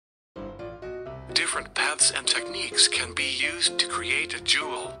Different paths and techniques can be used to create a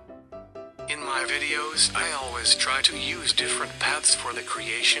jewel. In my videos, I always try to use different paths for the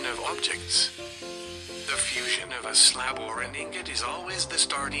creation of objects. The fusion of a slab or an ingot is always the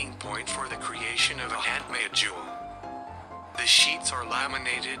starting point for the creation of a handmade jewel. The sheets are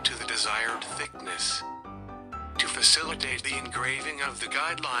laminated to the desired thickness. To facilitate the engraving of the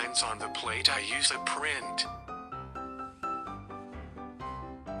guidelines on the plate, I use a print.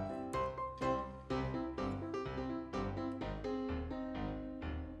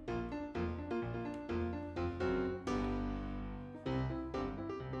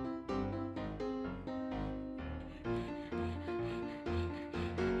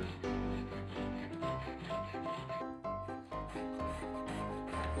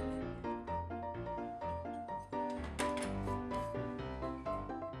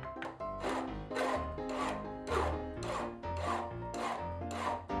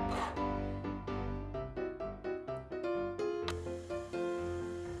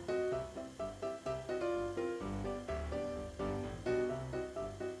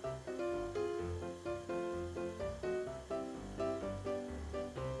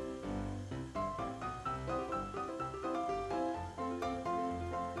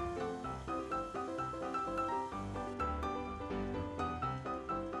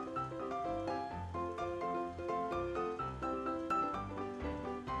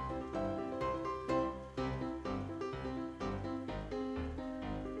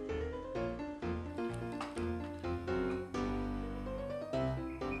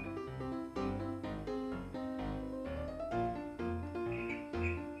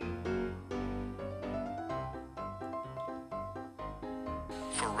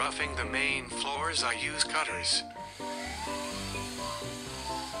 For roughing the main floors, I use cutters.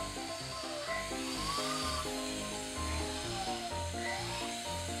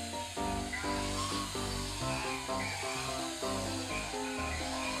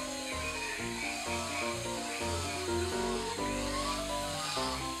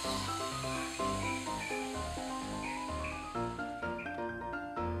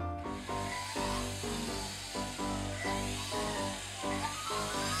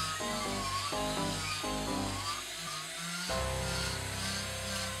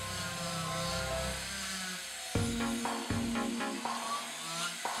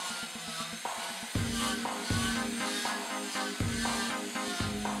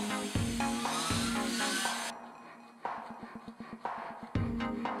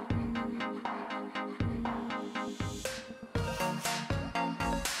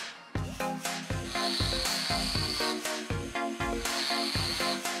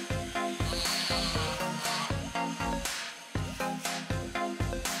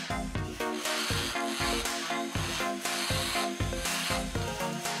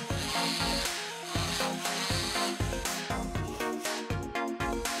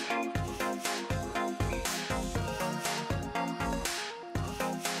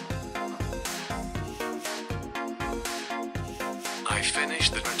 I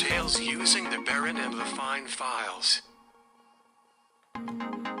finished the details using the Baron and the fine files.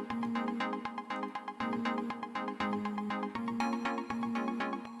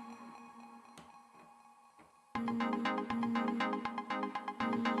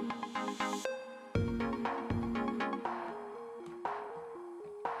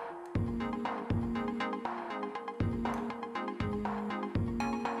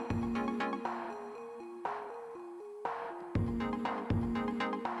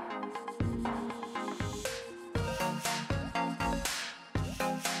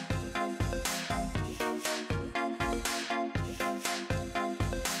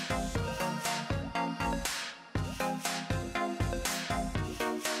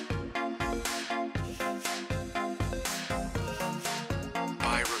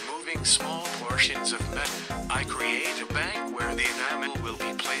 Small portions of metal, I create a bank where the enamel will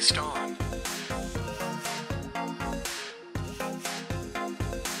be placed on.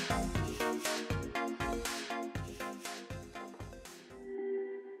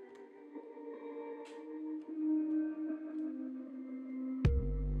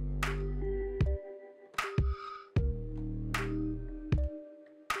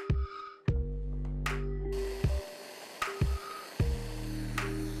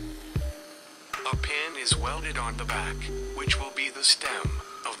 A pin is welded on the back, which will be the stem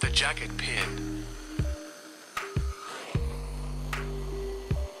of the jacket pin.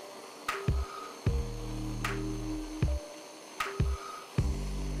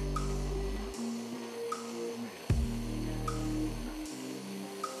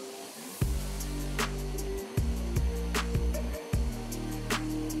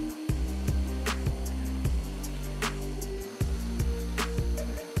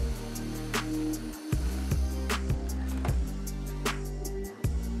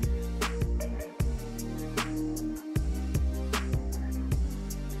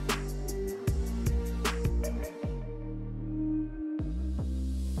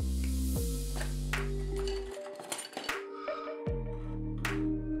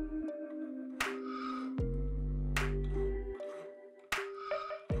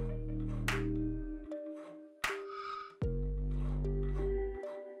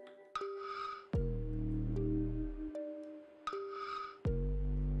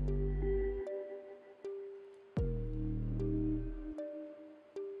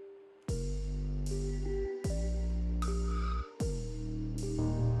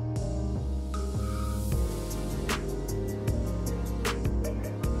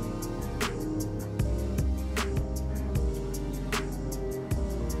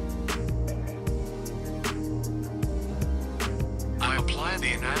 apply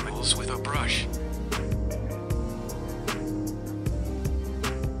the enamels with a brush.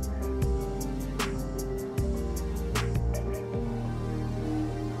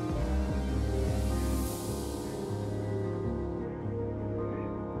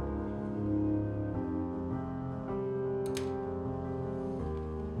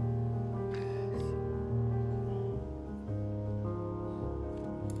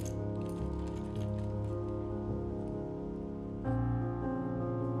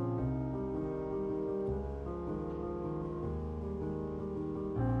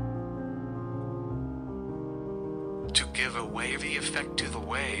 To give a wavy effect to the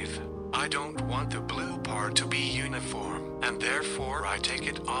wave, I don't want the blue part to be uniform, and therefore I take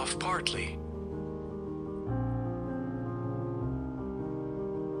it off partly.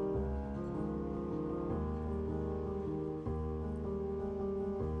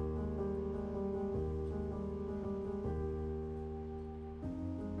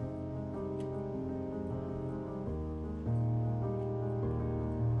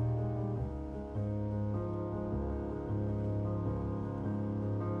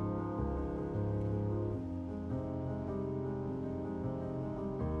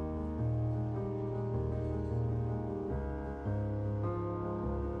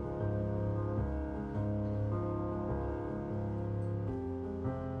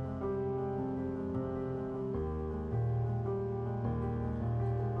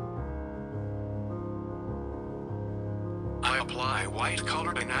 I apply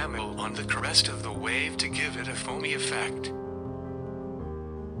white-colored enamel on the crest of the wave to give it a foamy effect.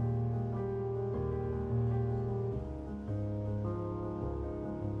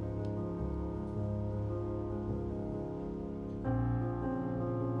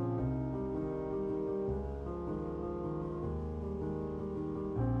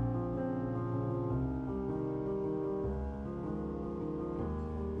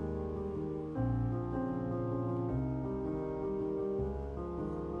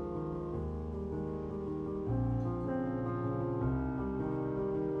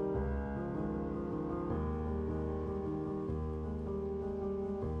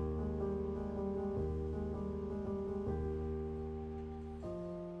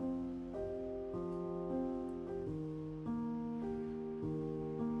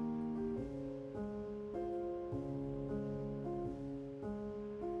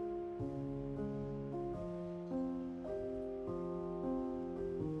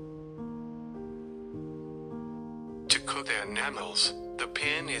 To cook the enamels, the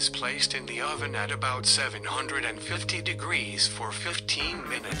pin is placed in the oven at about 750 degrees for 15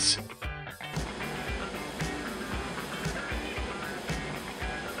 minutes.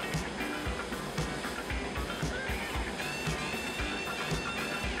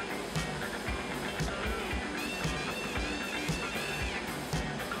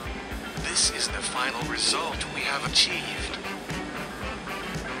 This is the final result we have achieved.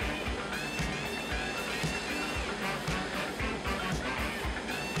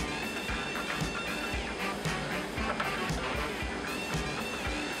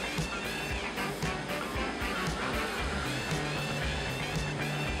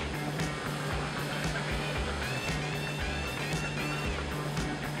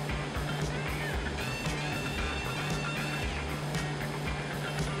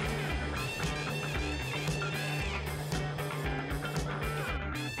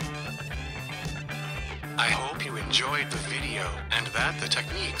 I hope you enjoyed the video, and that the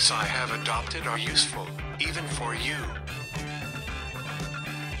techniques I have adopted are useful, even for you.